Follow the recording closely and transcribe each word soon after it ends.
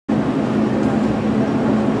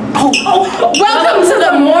Welcome to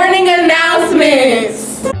the morning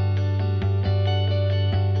announcements.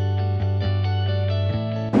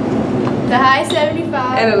 The high is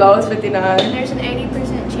 75. And the low is 59. And there's an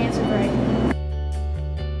 80% chance of rain.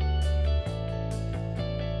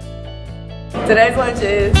 Today's lunch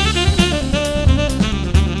is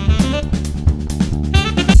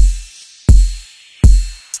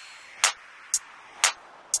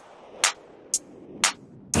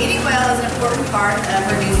eating well is an important part of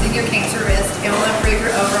reducing your cancer risk and will improve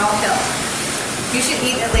your overall health. You should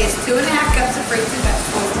eat at least 2.5 cups of fruits and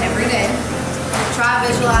vegetables every day. Try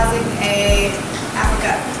visualizing a half a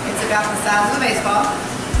cup. It's about the size of a baseball.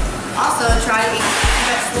 Also, try to eat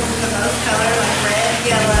vegetables with the most color like red,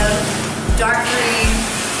 yellow, dark green,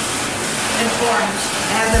 and orange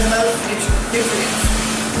that have the most nutrients.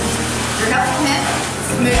 Your helpful hint,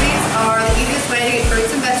 smoothies are the easiest way to get fruits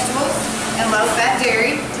and vegetables and low-fat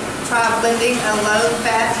dairy. Try blending a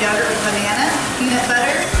low-fat yogurt with banana, peanut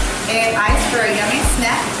butter, and ice for a yummy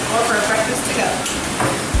snack or for a breakfast to go.